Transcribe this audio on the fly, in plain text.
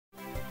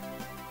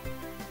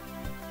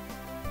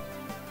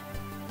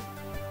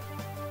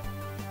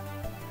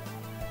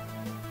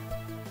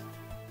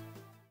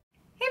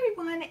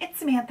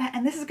Samantha,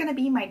 and this is going to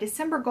be my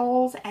December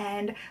goals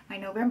and my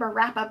November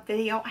wrap-up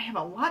video. I have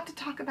a lot to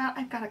talk about.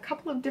 I've got a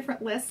couple of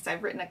different lists.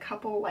 I've written a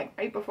couple like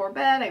right before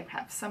bed. I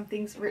have some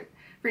things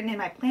written in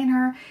my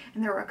planner,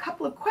 and there were a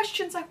couple of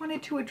questions I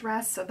wanted to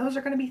address, so those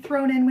are going to be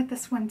thrown in with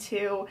this one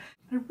too.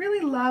 I really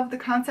love the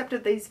concept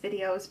of these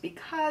videos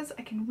because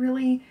I can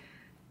really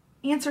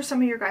answer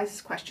some of your guys'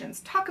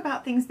 questions, talk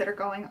about things that are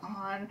going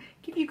on,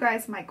 give you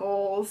guys my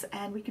goals,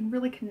 and we can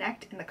really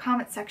connect in the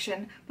comment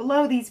section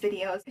below these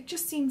videos. It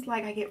just seems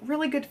like I get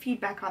really good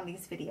feedback on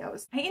these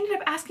videos. I ended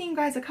up asking you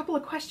guys a couple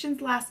of questions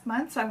last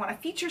month, so I want to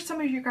feature some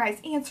of your guys'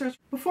 answers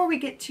before we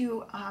get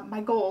to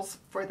my goals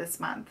for this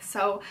month.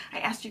 So I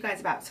asked you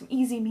guys about some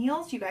easy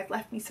meals. You guys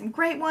left me some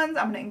great ones.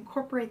 I'm going to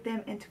incorporate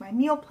them into my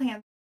meal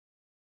plan.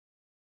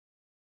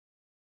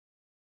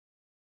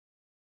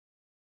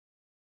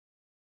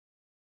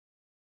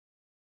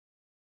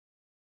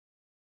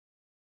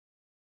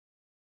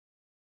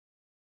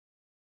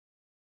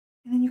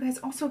 And then you guys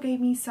also gave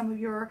me some of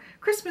your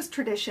Christmas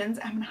traditions.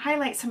 I'm going to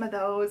highlight some of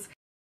those.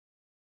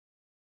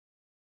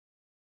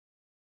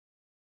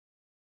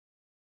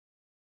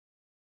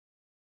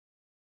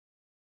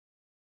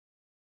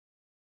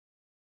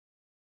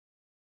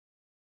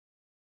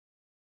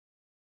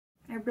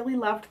 I really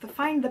loved the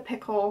find the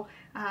pickle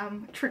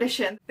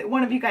tradition that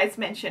one of you guys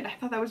mentioned. I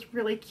thought that was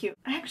really cute.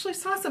 I actually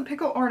saw some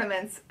pickle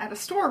ornaments at a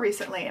store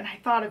recently and I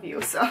thought of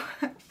you, so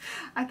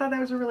I thought that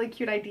was a really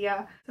cute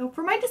idea. So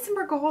for my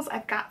December goals,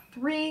 I've got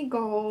 3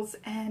 goals,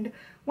 and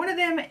one of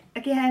them,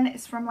 again,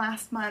 is from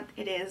last month.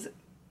 It is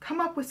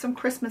come up with some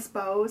Christmas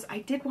bows. I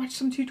did watch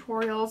some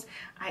tutorials.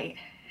 I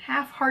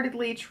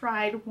half-heartedly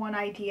tried one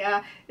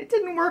idea. It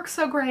didn't work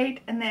so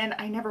great, and then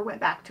I never went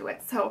back to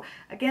it. So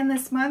again,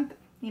 this month,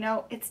 you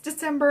know, it's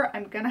December,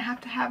 I'm gonna have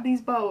to have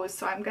these bows,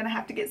 so I'm gonna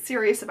have to get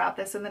serious about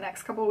this in the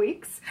next couple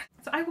weeks.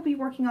 So I will be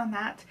working on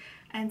that.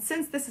 And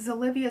since this is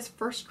Olivia's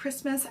first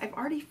Christmas, I've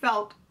already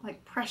felt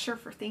like pressure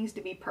for things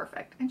to be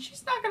perfect. And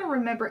she's not gonna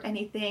remember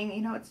anything,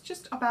 you know, it's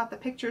just about the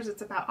pictures,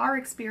 it's about our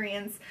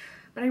experience.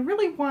 But I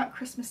really want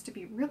Christmas to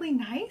be really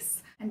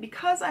nice. And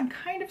because I'm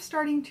kind of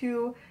starting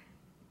to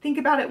think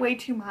about it way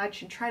too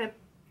much and try to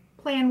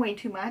plan way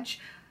too much,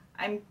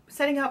 I'm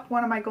setting up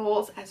one of my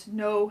goals as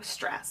no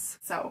stress.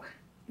 So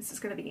this is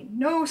going to be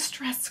no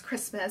stress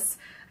Christmas.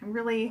 I'm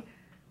really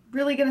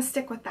going to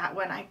stick with that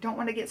one. I don't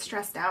want to get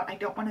stressed out. I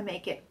don't want to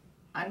make it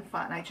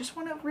unfun. I just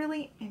want to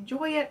really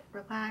enjoy it,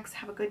 relax,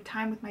 have a good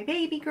time with my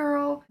baby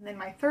girl. And then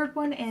my third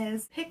one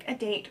is pick a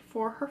date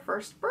for her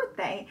first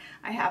birthday.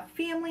 I have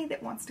family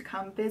that wants to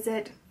come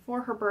visit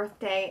for her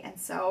birthday, and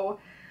so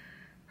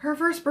her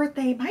first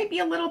birthday might be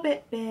a little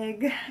bit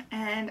big,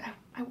 and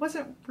I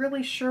wasn't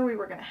really sure we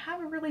were going to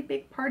have a really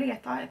big party. I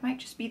thought it might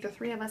just be the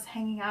 3 of us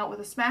hanging out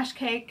with a smash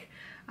cake.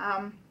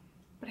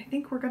 But I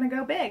think we're going to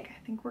go big.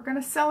 I think we're going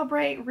to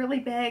celebrate really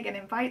big and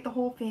invite the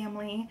whole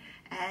family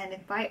and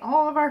invite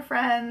all of our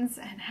friends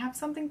and have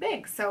something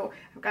big. So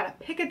I've got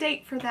to pick a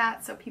date for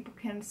that so people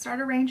can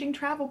start arranging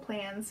travel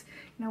plans.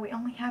 You know, we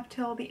only have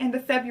till the end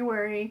of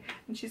February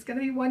and she's going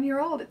to be 1 year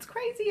old. It's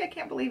crazy. I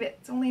can't believe it.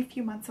 It's only a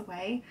few months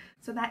away.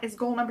 So that is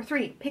goal number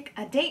 3. Pick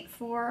a date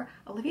for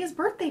Olivia's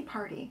birthday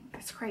party.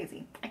 It's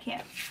crazy. I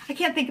can't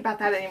think about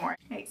that anymore.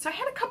 Okay, so I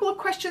had a couple of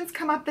questions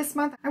come up this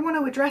month. I want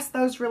to address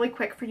those really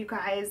quick for you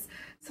guys.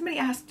 Somebody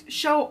asked,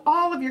 show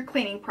all of your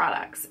cleaning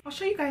products. I'll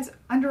show you guys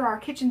under our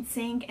kitchen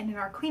sink and in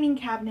our cleaning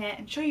cabinet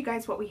and show you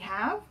guys what we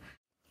have.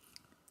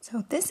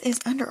 So this is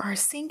under our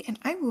sink, and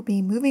I will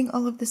be moving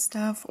all of this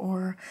stuff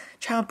or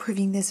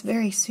child-proofing this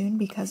very soon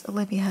because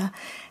Olivia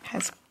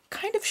has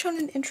kind of shown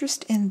an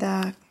interest in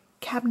the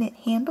cabinet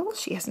handle.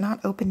 She has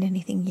not opened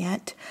anything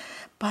yet,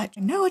 but I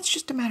know it's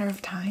just a matter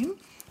of time.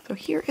 So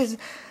here is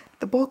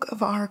the bulk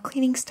of our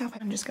cleaning stuff.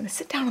 I'm just going to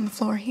sit down on the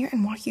floor here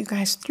and walk you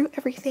guys through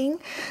everything.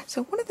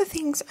 So one of the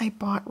things I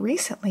bought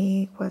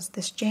recently was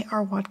this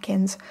J.R.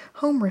 Watkins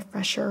Home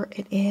Refresher.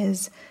 It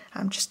is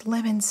just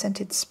lemon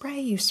scented spray.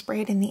 You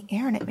spray it in the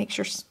air and it makes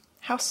your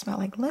house smell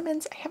like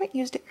lemons. I haven't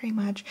used it very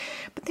much,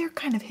 but they're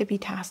kind of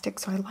hippie-tastic,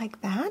 so I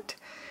like that.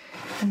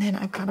 And then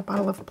I've got a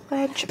bottle of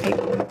Pledge.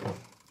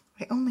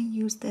 I only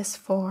use this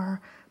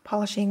for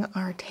polishing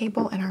our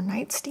table and our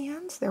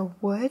nightstands. They're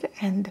wood,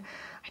 and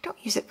I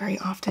don't use it very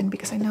often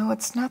because I know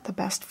it's not the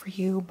best for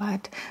you,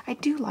 but I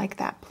do like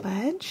that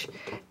Pledge.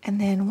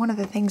 And then one of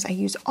the things I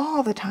use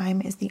all the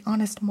time is the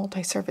Honest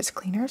Multi-Surface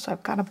Cleaner. So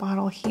I've got a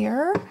bottle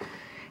here,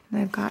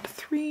 and I've got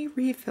 3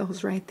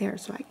 refills right there,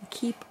 so I can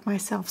keep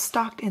myself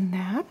stocked in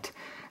that.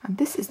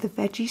 This is the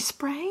Veggie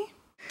Spray.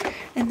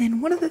 And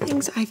then one of the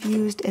things I've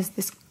used is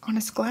this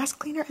Honest Glass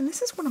Cleaner, and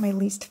this is one of my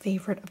least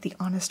favorite of the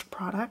Honest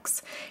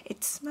products.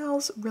 It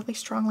smells really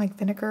strong like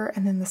vinegar,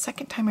 and then the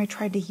second time I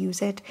tried to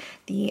use it,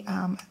 the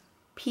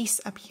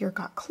piece up here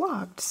got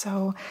clogged,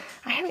 so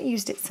I haven't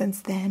used it since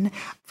then.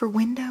 For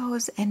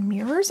windows and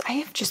mirrors, I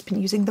have just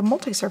been using the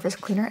multi-surface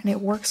cleaner and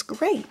it works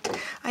great.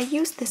 I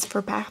use this for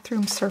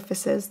bathroom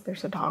surfaces.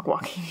 There's a dog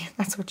walking in,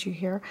 that's what you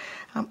hear.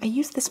 I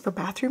use this for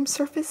bathroom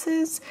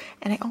surfaces,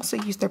 and I also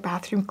use their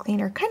bathroom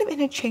cleaner kind of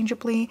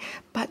interchangeably,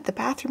 but the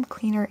bathroom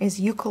cleaner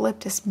is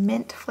eucalyptus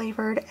mint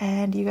flavored,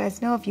 and you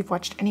guys know if you've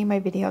watched any of my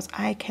videos,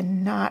 I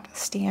cannot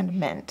stand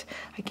mint.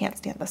 I can't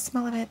stand the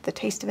smell of it, the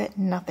taste of it,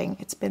 nothing.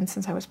 It's been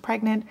since I was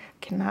pregnant,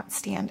 cannot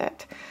stand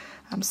it.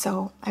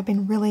 So I've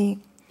been really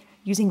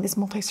using this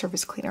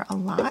multi-surface cleaner a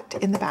lot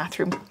in the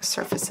bathroom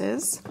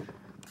surfaces.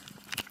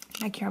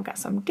 Back here I've got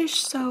some dish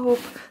soap.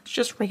 It's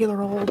just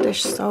regular old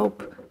dish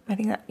soap. I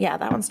think that, yeah,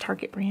 that one's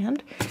Target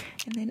brand.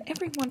 And then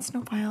every once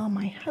in a while,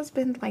 my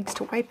husband likes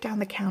to wipe down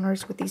the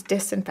counters with these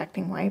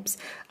disinfecting wipes.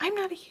 I'm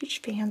not a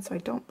huge fan, so I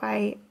don't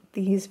buy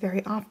these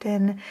very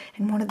often,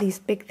 and one of these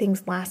big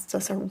things lasts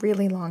us a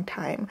really long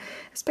time,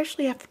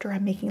 especially after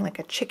I'm making like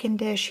a chicken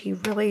dish. He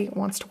really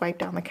wants to wipe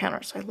down the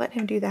counter, so I let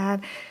him do that,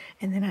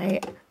 and then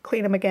I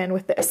clean them again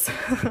with this.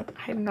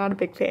 I'm not a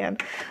big fan,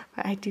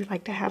 but I do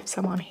like to have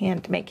some on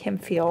hand to make him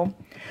feel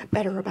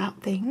better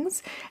about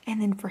things. And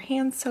then for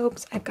hand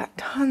soaps, I've got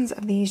tons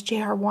of these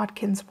J.R.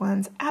 Watkins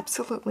ones.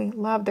 Absolutely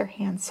love their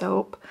hand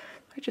soap.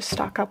 I just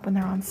stock up when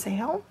they're on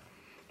sale.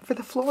 For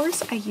the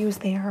floors, I use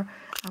their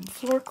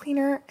floor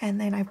cleaner,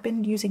 and then I've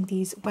been using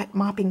these wet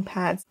mopping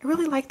pads. I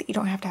really like that you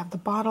don't have to have the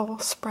bottle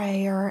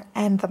sprayer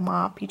and the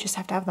mop. You just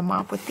have to have the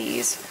mop with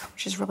these,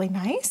 which is really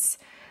nice.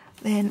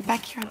 Then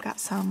back here I've got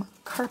some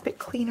carpet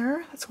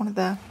cleaner. That's one of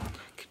the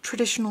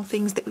traditional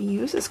things that we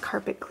use is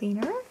carpet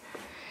cleaner.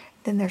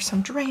 Then there's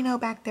some Drano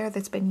back there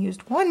that's been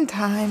used one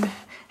time.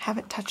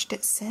 Haven't touched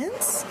it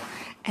since.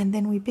 And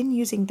then we've been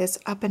using this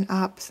Up and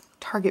Up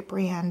Target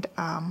brand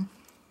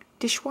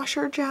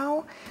dishwasher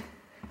gel.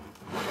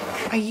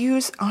 I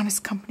use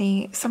Honest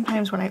Company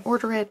sometimes when I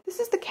order it. This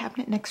is the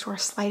cabinet next to our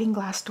sliding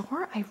glass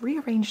door. I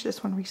rearranged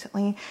this one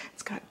recently.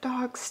 It's got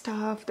dog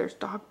stuff. There's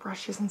dog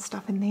brushes and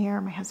stuff in there.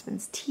 My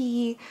husband's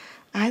tea.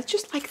 I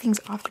just like things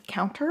off the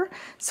counter.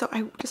 So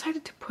I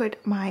decided to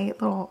put my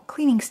little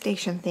cleaning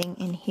station thing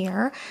in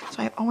here.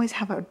 So I always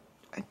have a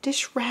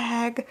dish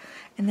rag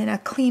and then a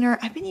cleaner.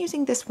 I've been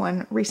using this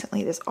one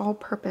recently, this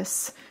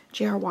all-purpose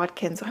J.R.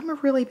 Watkins. I'm a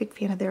really big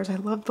fan of theirs. I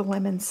love the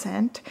lemon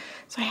scent.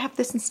 So I have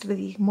this instead of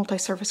the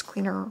multi-surface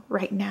cleaner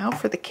right now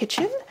for the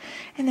kitchen.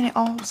 And then I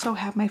also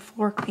have my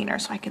floor cleaner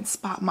so I can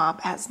spot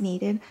mop as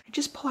needed. I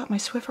just pull out my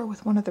Swiffer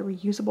with one of the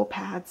reusable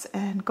pads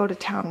and go to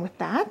town with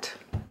that.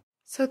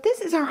 So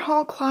this is our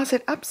hall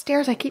closet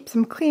upstairs. I keep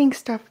some cleaning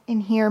stuff in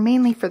here,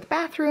 mainly for the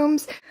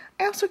bathrooms.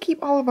 I also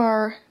keep all of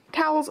our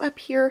towels up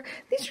here.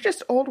 These are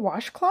just old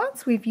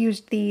washcloths. We've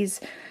used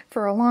these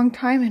for a long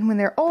time, and when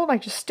they're old, I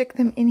just stick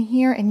them in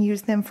here and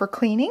use them for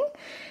cleaning.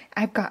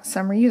 I've got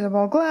some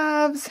reusable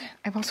gloves.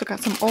 I've also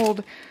got some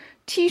old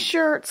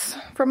t-shirts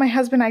from my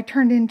husband I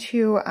turned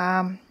into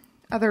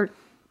other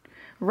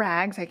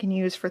rags I can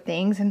use for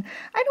things, and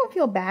I don't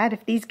feel bad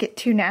if these get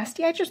too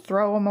nasty. I just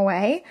throw them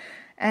away.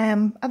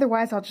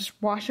 Otherwise, I'll just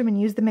wash them and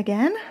use them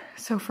again.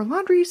 So for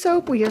laundry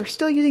soap, we are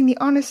still using the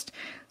Honest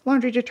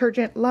laundry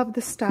detergent. Love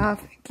the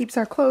stuff. It keeps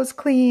our clothes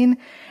clean.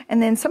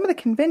 And then some of the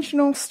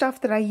conventional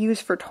stuff that I use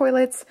for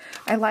toilets,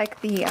 I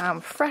like the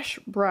Fresh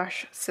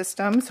Brush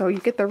system. So you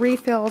get the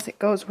refills, it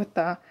goes with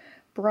the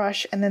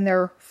brush, and then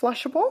they're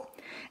flushable.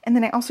 And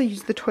then I also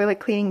use the toilet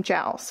cleaning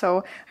gel.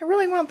 So I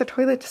really want the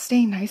toilet to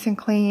stay nice and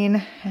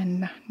clean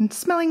and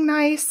smelling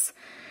nice.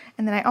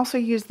 And then I also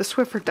use the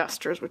Swiffer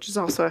dusters, which is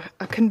also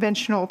a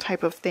conventional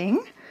type of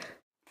thing.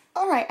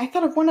 All right, I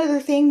thought of one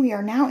other thing. We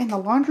are now in the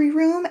laundry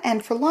room,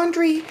 and for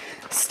laundry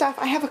stuff,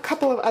 I have a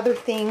couple of other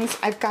things.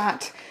 I've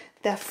got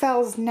the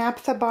Fells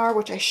Naphtha bar,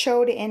 which I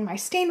showed in my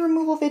stain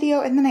removal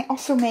video, and then I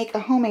also make a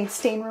homemade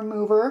stain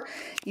remover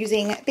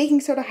using baking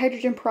soda,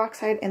 hydrogen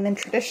peroxide, and then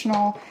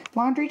traditional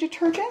laundry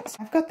detergents.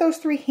 I've got those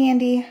three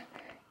handy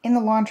in the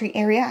laundry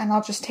area, and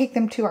I'll just take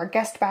them to our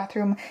guest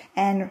bathroom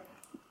and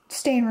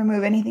stain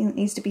remove anything that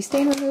needs to be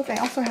stain removed. I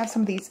also have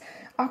some of these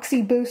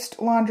Oxy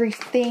Boost laundry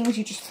things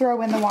you just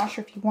throw in the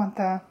washer if you want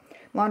the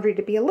laundry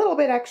to be a little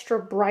bit extra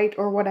bright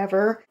or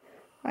whatever.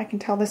 I can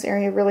tell this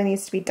area really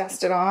needs to be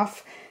dusted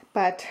off,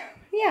 but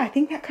yeah, I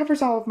think that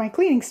covers all of my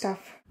cleaning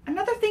stuff.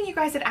 Another thing you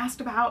guys had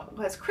asked about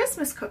was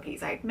Christmas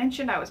cookies. I had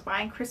mentioned I was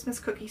buying Christmas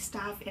cookie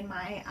stuff in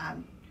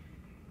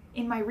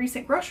my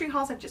recent grocery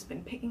hauls. I've just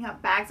been picking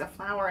up bags of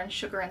flour and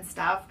sugar and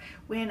stuff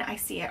when I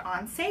see it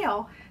on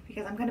sale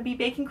because I'm going to be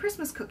baking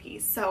Christmas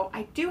cookies. So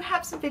I do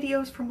have some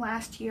videos from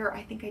last year.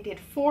 I think I did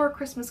 4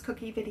 Christmas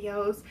cookie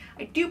videos.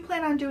 I do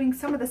plan on doing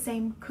some of the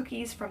same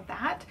cookies from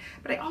that,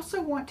 but I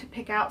also want to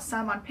pick out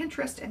some on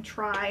Pinterest and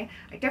try.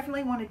 I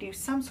definitely want to do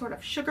some sort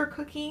of sugar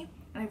cookie,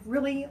 and I've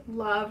really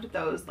loved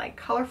those like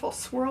colorful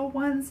swirl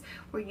ones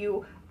where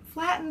you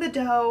flatten the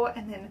dough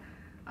and then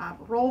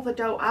roll the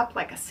dough up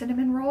like a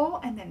cinnamon roll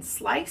and then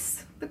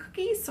slice the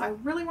cookies. So I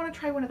really want to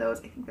try one of those.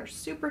 I think they're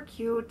super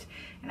cute,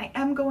 and I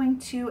am going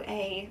to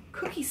a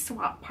cookie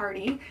swap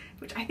party,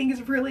 which I think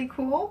is really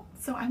cool.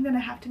 So I'm going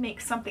to have to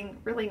make something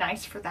really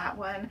nice for that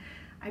one.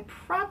 I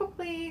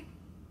probably,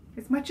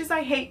 as much as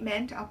I hate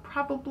mint, I'll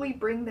probably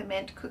bring the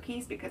mint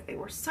cookies because they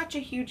were such a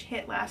huge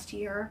hit last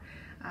year.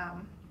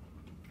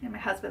 And my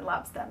husband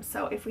loves them.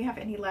 So if we have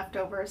any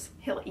leftovers,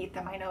 he'll eat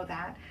them. I know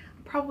that.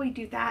 I'll probably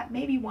do that.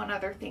 Maybe one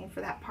other thing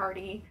for that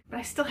party, but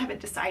I still haven't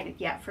decided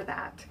yet for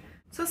that.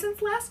 So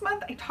since last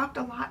month, I talked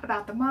a lot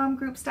about the mom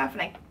group stuff,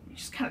 and I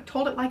just kind of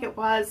told it like it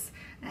was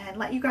and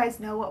let you guys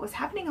know what was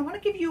happening. I want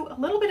to give you a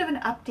little bit of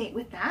an update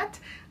with that.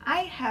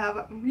 I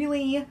have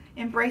really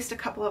embraced a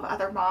couple of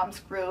other moms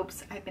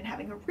groups. I've been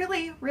having a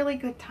really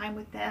good time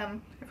with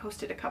them. I've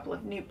hosted a couple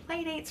of new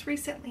play dates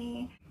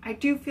recently. I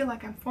do feel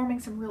like I'm forming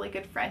some really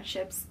good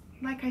friendships.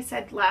 Like I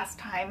said last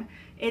time,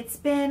 it's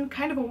been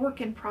kind of a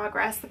work in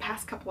progress the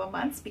past couple of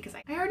months because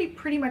I already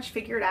pretty much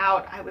figured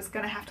out I was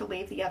going to have to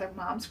leave the other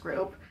moms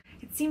group.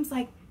 It seems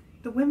like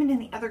the women in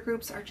the other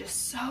groups are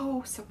just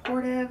so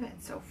supportive and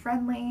so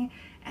friendly,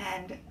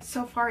 and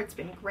so far it's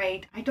been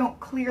great. I don't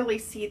clearly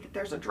see that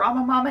there's a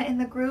drama mama in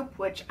the group,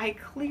 which I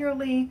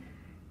clearly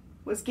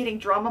was getting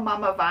drama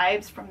mama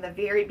vibes from the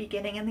very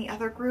beginning in the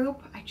other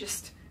group.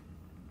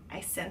 I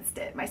sensed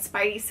it. My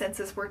spidey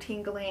senses were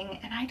tingling,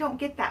 and I don't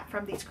get that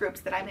from these groups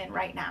that I'm in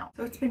right now.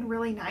 So it's been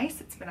really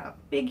nice. It's been a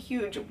big,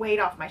 huge weight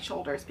off my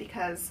shoulders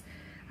because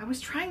I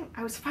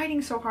was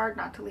fighting so hard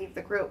not to leave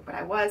the group, but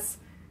I was,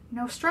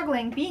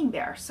 struggling being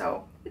there.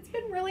 So it's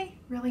been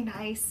really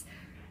nice.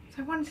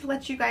 So I wanted to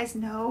let you guys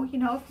know,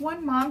 if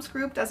one mom's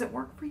group doesn't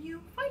work for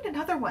you, find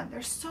another one.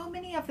 There's so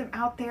many of them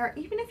out there.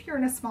 Even if you're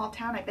in a small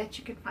town, I bet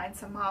you could find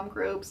some mom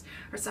groups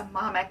or some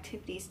mom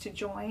activities to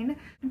join.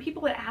 And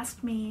people that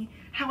asked me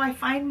how I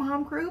find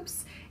mom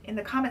groups, in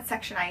the comment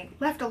section, I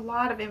left a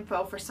lot of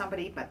info for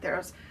somebody, but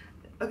there's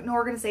an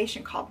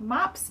organization called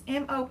MOPS,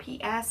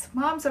 M-O-P-S,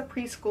 Moms of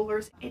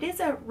Preschoolers. It is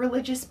a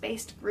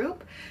religious-based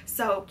group,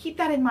 so keep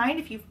that in mind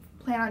if you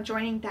plan on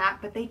joining that,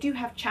 but they do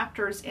have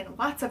chapters in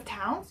lots of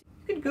towns.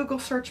 You can Google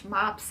search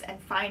MOPS and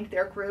find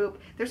their group.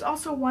 There's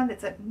also one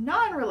that's a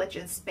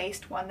non-religious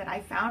based one that I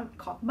found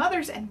called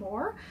Mothers and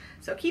More.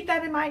 So keep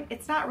that in mind.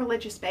 It's not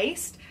religious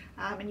based,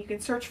 and you can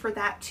search for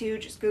that too.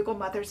 Just Google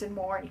Mothers and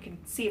More and you can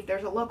see if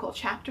there's a local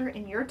chapter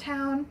in your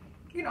town.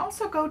 You can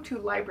also go to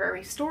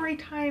library story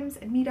times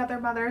and meet other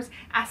mothers,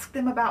 ask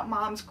them about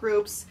moms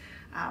groups.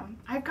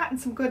 I've gotten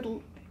some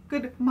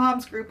good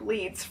moms group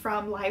leads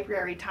from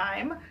library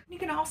time. You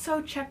can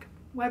also check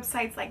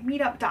websites like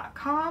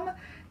meetup.com.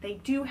 They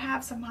do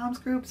have some moms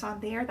groups on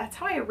there. That's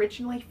how I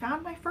originally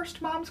found my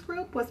first moms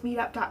group, was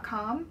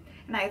meetup.com.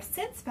 And I have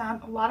since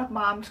found a lot of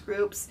moms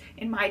groups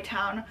in my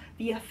town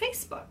via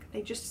Facebook.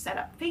 They just set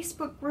up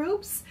Facebook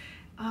groups.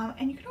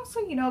 And you can also,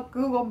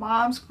 Google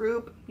moms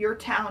group, your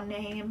town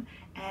name,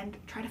 and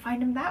try to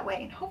find them that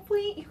way. And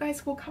hopefully you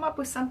guys will come up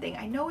with something.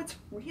 I know it's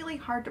really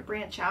hard to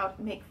branch out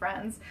and make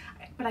friends,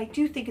 but I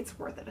do think it's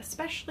worth it,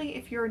 especially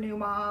if you're a new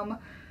mom.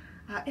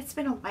 It's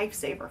been a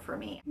lifesaver for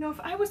me. If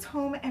I was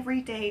home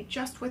every day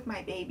just with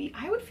my baby,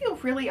 I would feel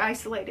really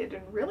isolated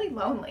and really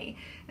lonely.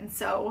 And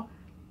so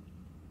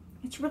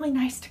it's really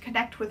nice to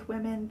connect with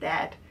women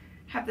that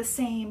have the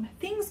same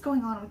things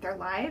going on with their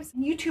lives.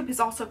 YouTube has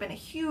also been a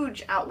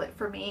huge outlet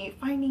for me,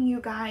 finding you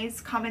guys,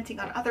 commenting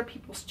on other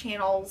people's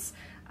channels.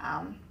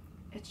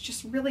 It's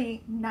just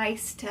really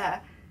nice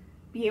to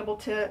be able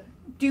to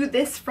do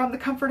this from the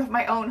comfort of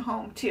my own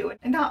home too,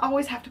 and not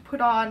always have to put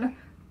on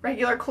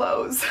regular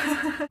clothes.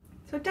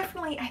 So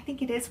definitely, I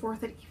think it is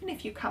worth it, even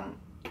if you come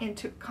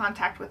into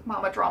contact with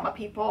mama drama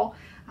people.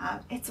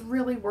 It's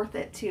really worth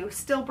it to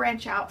still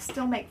branch out,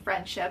 still make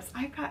friendships.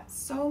 I've got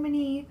so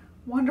many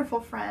wonderful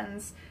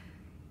friends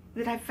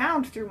that I've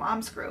found through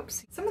moms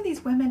groups. Some of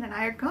these women and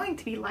I are going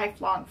to be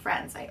lifelong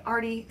friends. I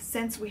already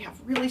sense we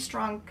have really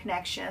strong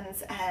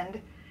connections,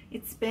 and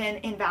it's been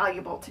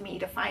invaluable to me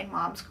to find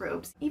moms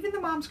groups. Even the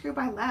moms group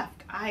I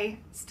left, I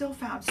still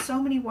found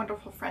so many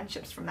wonderful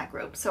friendships from that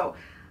group. So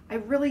I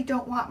really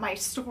don't want my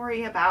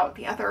story about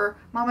the other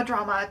mama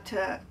drama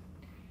to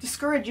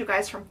discourage you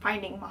guys from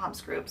finding moms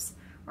groups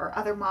or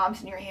other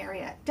moms in your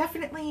area.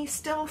 Definitely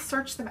still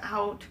search them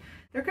out.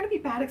 They're going to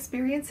be bad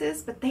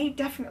experiences, but they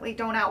definitely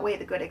don't outweigh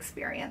the good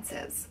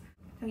experiences.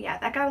 So yeah,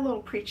 that got a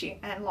little preachy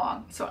and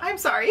long, so I'm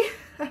sorry.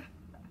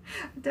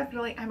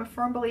 Definitely, I'm a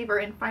firm believer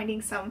in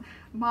finding some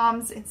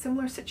moms in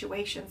similar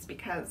situations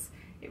because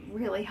it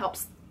really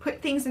helps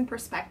put things in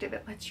perspective.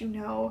 It lets you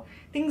know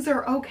things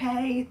are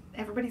okay,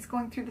 everybody's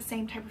going through the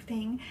same type of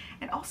thing.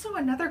 And also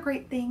another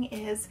great thing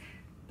is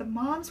the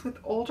moms with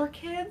older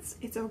kids.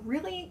 It's a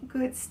really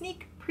good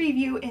sneak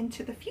preview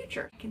into the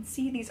future. You can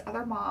see these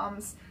other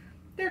moms,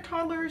 their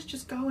toddlers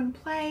just go and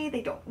play.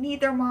 They don't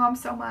need their mom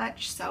so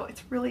much. So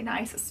it's really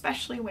nice,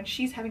 especially when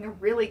she's having a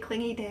really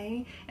clingy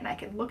day and I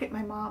can look at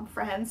my mom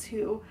friends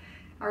who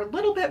are a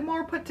little bit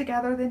more put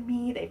together than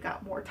me. They've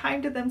got more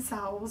time to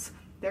themselves.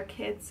 Their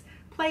kids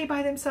play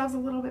by themselves a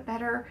little bit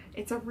better.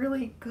 It's a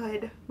really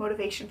good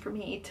motivation for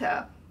me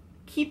to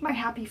keep my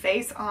happy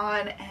face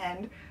on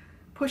and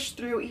push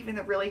through even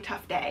a really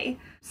tough day.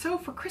 So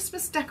for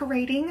Christmas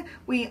decorating,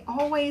 we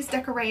always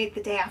decorate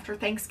the day after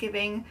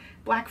Thanksgiving.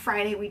 Black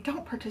Friday, we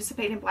don't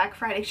participate in Black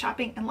Friday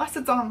shopping unless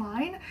it's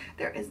online.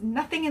 There is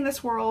nothing in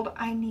this world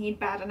I need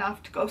bad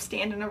enough to go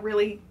stand in a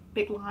really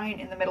big line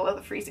in the middle of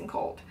the freezing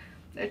cold.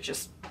 It's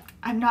just,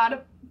 I'm not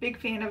a big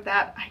fan of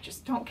that. I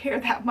just don't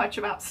care that much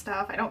about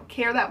stuff. I don't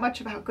care that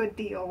much about good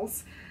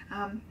deals.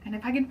 And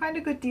if I can find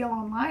a good deal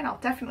online, I'll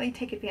definitely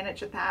take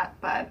advantage of that,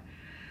 but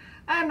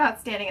I'm not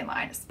standing in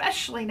line,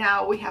 especially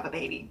now we have a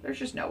baby. There's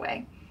just no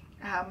way.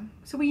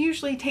 So we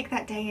usually take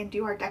that day and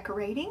do our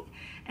decorating.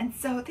 And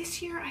so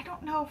this year, I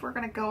don't know if we're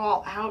gonna go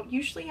all out.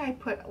 Usually I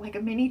put like a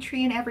mini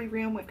tree in every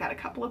room. We've got a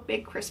couple of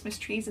big Christmas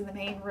trees in the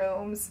main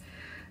rooms.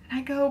 And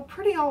I go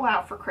pretty all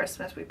out for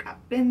Christmas. We've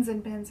got bins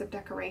and bins of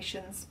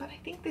decorations, but I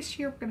think this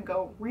year we're gonna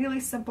go really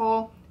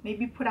simple.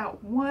 Maybe put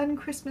out one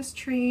Christmas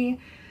tree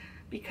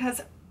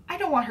because I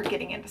don't want her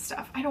getting into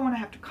stuff. I don't want to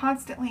have to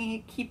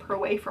constantly keep her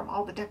away from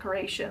all the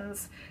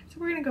decorations. So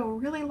we're going to go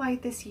really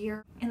light this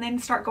year and then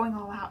start going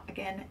all out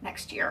again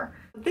next year.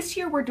 This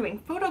year we're doing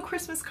photo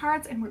Christmas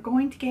cards and we're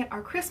going to get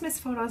our Christmas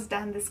photos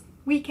done this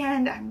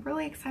weekend. I'm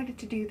really excited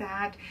to do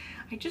that.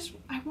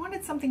 I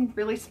wanted something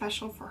really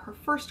special for her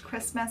first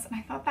Christmas and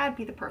I thought that'd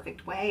be the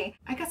perfect way.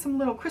 I got some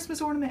little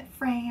Christmas ornament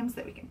frames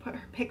that we can put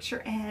her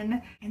picture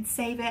in and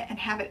save it and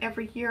have it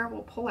every year.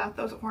 We'll pull out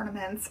those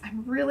ornaments.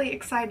 I'm really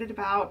excited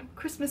about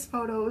Christmas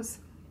photos.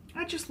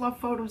 I just love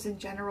photos in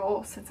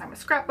general. Since I'm a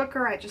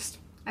scrapbooker,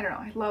 I don't know,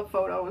 I love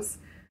photos.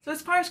 So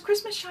as far as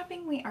Christmas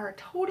shopping, we are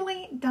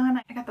totally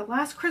done. I got the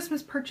last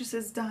Christmas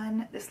purchases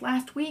done this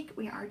last week.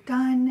 We are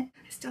done.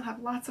 I still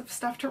have lots of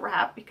stuff to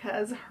wrap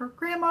because her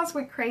grandma's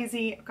went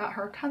crazy. I've got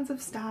her tons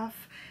of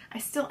stuff. I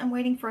still am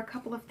waiting for a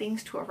couple of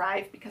things to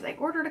arrive because I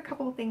ordered a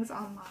couple of things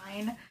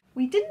online.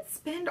 We didn't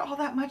spend all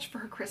that much for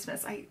her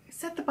Christmas. I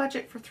set the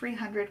budget for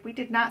 $300. We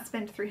did not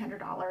spend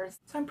 $300.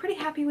 So I'm pretty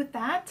happy with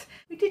that.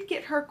 We did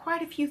get her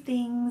quite a few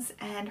things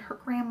and her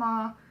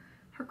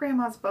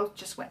grandmas both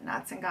just went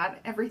nuts and got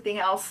everything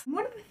else.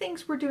 One of the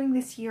things we're doing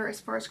this year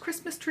as far as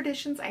Christmas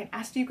traditions, I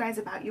asked you guys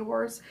about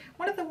yours.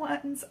 One of the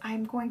ones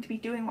I'm going to be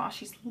doing while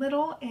she's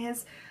little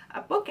is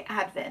a book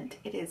advent.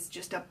 It is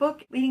just a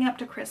book leading up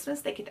to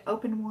Christmas. They get to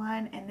open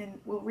one and then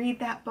we'll read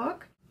that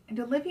book. And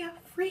Olivia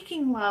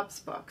freaking loves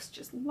books,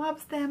 just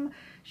loves them.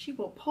 She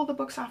will pull the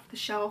books off the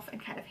shelf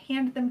and kind of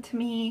hand them to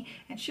me,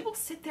 and she will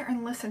sit there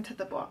and listen to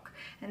the book.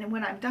 And then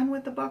when I'm done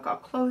with the book, I'll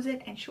close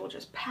it and she will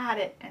just pat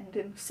it and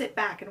then sit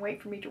back and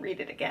wait for me to read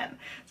it again.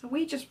 So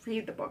we just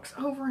read the books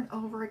over and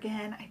over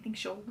again. I think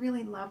she'll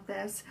really love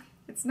this.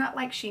 It's not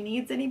like she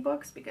needs any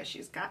books because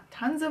she's got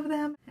tons of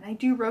them, and I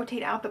do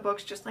rotate out the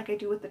books just like I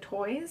do with the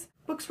toys.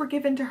 Books were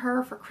given to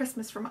her for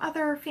Christmas from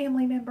other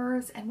family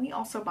members, and we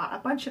also bought a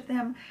bunch of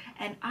them,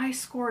 and I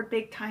scored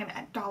big time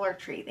at Dollar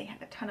Tree. They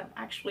had a ton of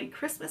actually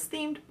Christmas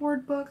themed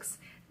board books,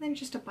 and then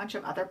just a bunch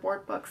of other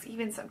board books,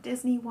 even some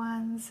Disney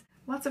ones.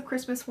 Lots of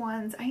Christmas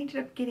ones. I ended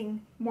up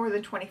getting more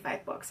than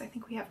 25 books. I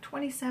think we have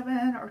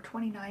 27 or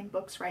 29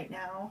 books right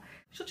now.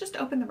 She'll just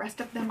open the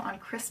rest of them on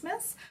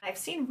Christmas. I've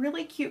seen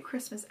really cute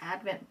Christmas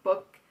Advent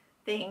book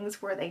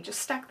things where they just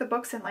stack the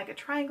books in like a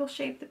triangle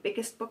shape, the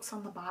biggest books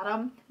on the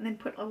bottom, and then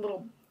put a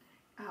little,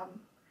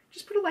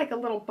 just put like a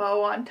little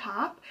bow on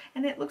top,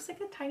 and it looks like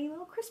a tiny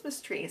little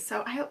Christmas tree.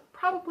 So I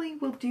probably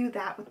will do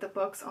that with the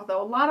books,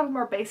 although a lot of them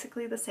are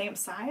basically the same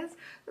size.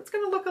 It's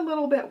going to look a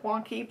little bit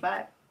wonky,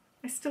 but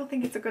I still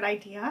think it's a good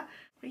idea.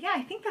 But yeah,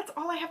 I think that's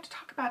all I have to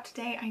talk about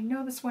today. I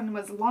know this one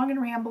was long and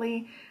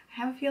rambly.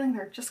 I have a feeling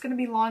they're just going to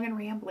be long and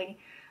rambly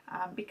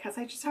because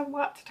I just have a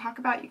lot to talk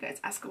about. You guys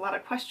ask a lot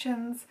of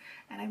questions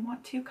and I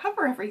want to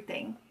cover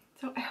everything.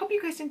 So I hope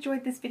you guys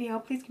enjoyed this video.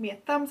 Please give me a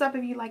thumbs up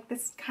if you like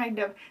this kind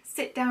of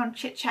sit down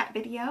chit chat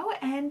video,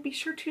 and be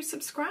sure to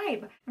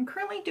subscribe. I'm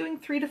currently doing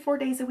 3 to 4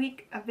 days a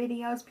week of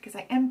videos because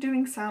I am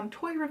doing some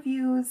toy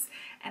reviews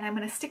and I'm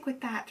going to stick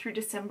with that through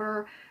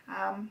December.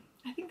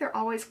 I think they're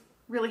always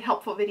really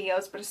helpful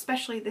videos, but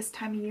especially this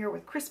time of year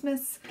with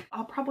Christmas.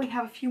 I'll probably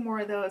have a few more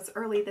of those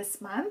early this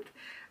month.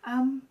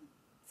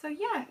 So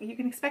yeah, you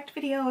can expect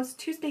videos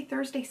Tuesday,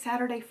 Thursday,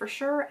 Saturday for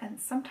sure, and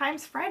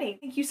sometimes Friday.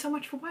 Thank you so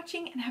much for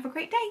watching and have a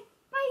great day.